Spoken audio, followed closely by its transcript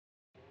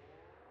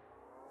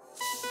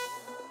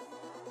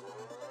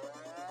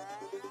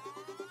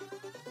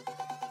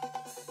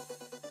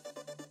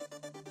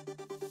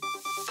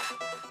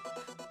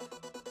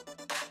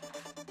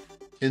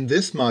In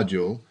this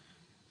module,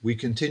 we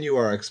continue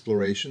our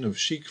exploration of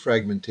SCHC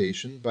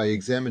fragmentation by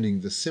examining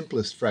the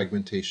simplest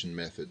fragmentation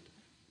method,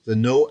 the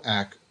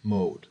NoAck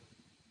mode.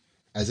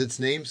 As its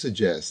name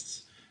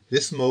suggests,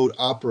 this mode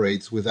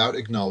operates without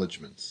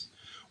acknowledgments,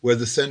 where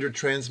the sender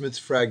transmits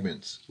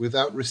fragments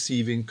without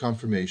receiving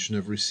confirmation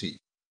of receipt.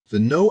 The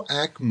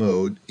NoAck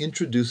mode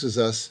introduces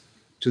us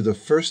to the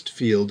first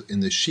field in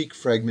the SCHC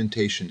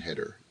fragmentation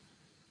header,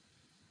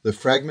 the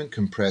Fragment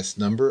Compressed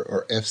Number,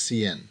 or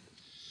FCN.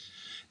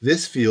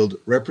 This field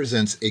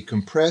represents a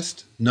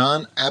compressed,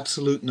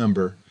 non-absolute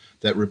number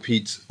that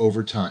repeats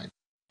over time.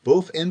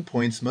 Both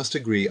endpoints must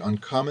agree on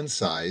common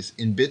size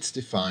in bits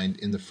defined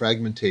in the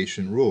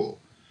fragmentation rule.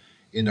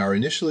 In our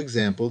initial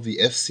example, the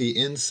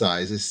FCN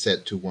size is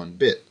set to 1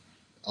 bit,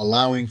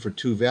 allowing for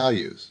 2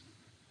 values.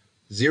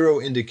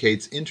 0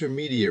 indicates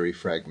intermediary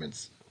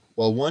fragments,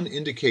 while 1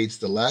 indicates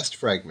the last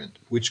fragment,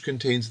 which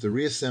contains the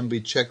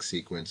reassembly check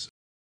sequence.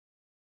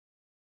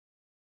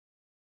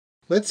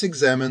 Let's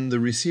examine the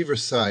receiver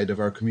side of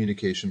our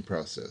communication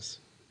process.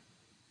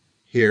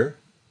 Here,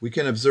 we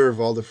can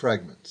observe all the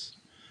fragments.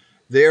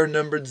 They are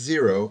numbered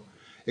 0,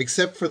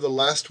 except for the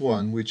last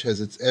one, which has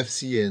its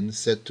FCN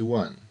set to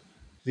 1.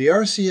 The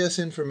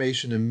RCS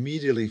information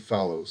immediately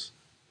follows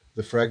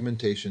the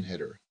fragmentation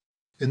header.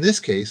 In this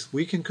case,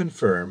 we can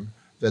confirm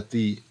that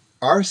the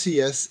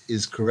RCS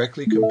is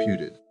correctly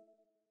computed.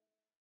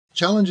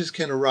 Challenges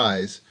can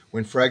arise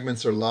when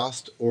fragments are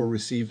lost or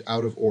received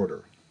out of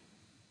order.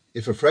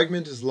 If a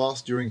fragment is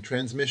lost during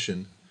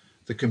transmission,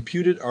 the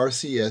computed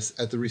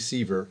RCS at the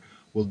receiver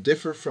will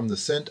differ from the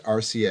sent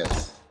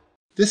RCS.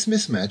 This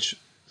mismatch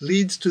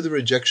leads to the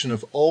rejection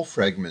of all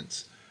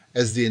fragments,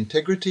 as the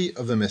integrity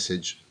of the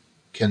message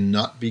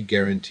cannot be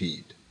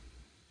guaranteed.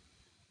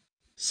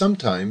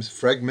 Sometimes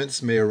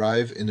fragments may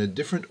arrive in a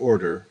different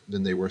order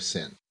than they were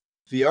sent.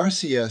 The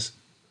RCS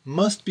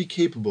must be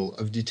capable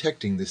of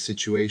detecting this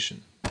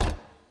situation.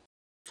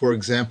 For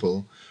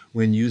example,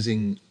 when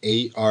using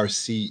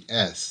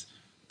ARCS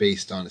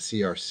based on a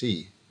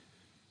CRC,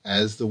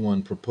 as the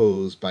one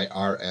proposed by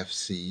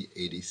RFC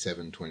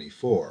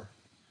 8724,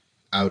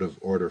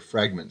 out-of-order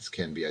fragments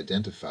can be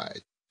identified.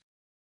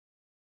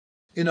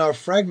 In our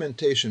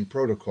fragmentation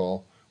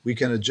protocol, we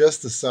can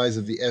adjust the size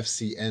of the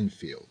FCN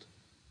field.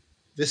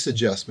 This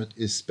adjustment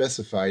is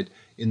specified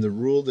in the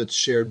rule that's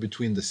shared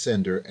between the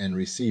sender and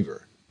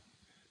receiver.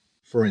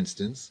 For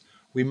instance,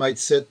 we might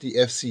set the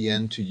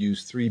FCN to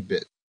use 3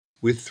 bits.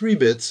 With 3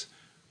 bits,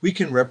 we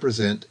can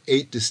represent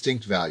 8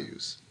 distinct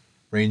values,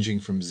 ranging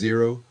from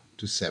 0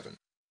 to 7.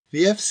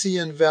 The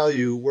FCN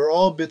value, where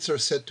all bits are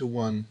set to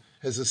 1,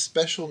 has a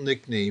special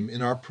nickname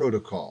in our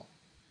protocol.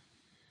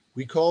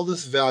 We call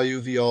this value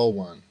the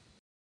all-1.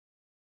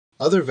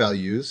 Other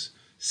values,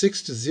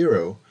 6 to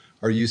 0,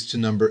 are used to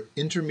number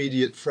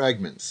intermediate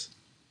fragments.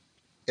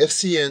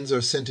 FCNs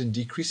are sent in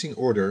decreasing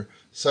order,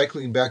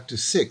 cycling back to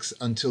 6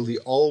 until the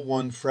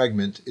all-1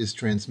 fragment is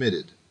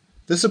transmitted.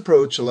 This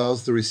approach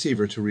allows the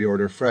receiver to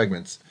reorder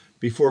fragments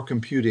before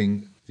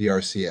computing the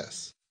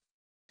RCS.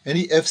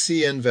 Any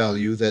FCN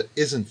value that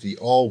isn't the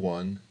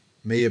all-1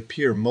 may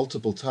appear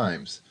multiple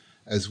times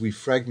as we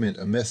fragment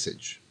a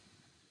message.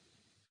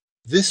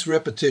 This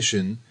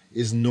repetition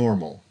is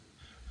normal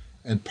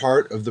and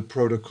part of the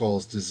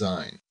protocol's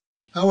design.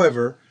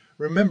 However,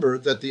 remember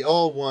that the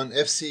all-1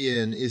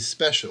 FCN is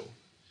special.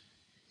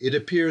 It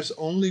appears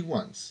only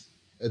once,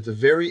 at the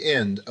very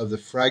end of the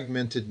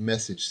fragmented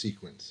message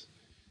sequence,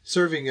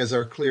 serving as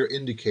our clear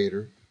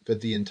indicator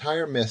that the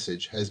entire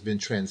message has been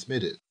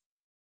transmitted.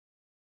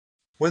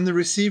 When the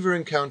receiver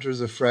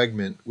encounters a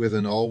fragment with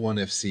an all-1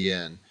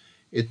 FCN,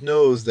 it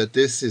knows that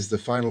this is the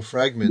final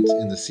fragment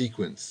in the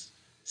sequence,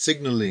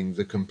 signaling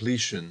the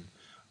completion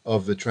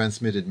of the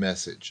transmitted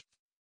message.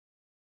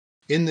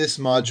 In this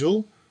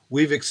module,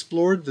 we've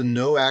explored the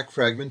NoAck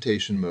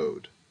fragmentation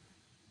mode,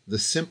 the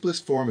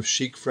simplest form of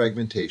SCHC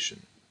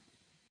fragmentation.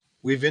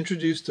 We've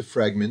introduced the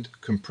Fragment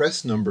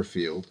Compressed Number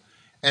field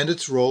and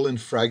its role in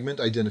fragment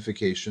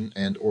identification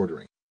and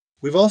ordering.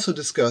 We've also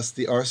discussed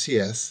the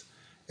RCS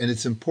and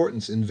its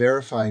importance in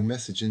verifying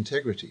message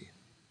integrity.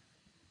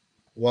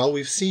 While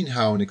we've seen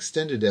how an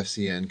extended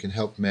FCN can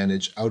help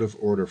manage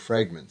out-of-order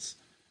fragments,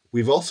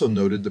 we've also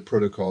noted the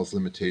protocol's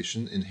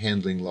limitation in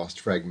handling lost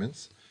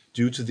fragments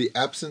due to the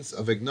absence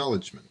of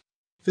acknowledgement.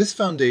 This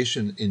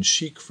foundation in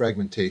SCHC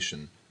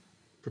fragmentation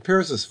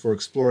prepares us for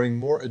exploring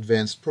more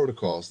advanced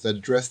protocols that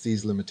address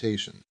these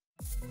limitations.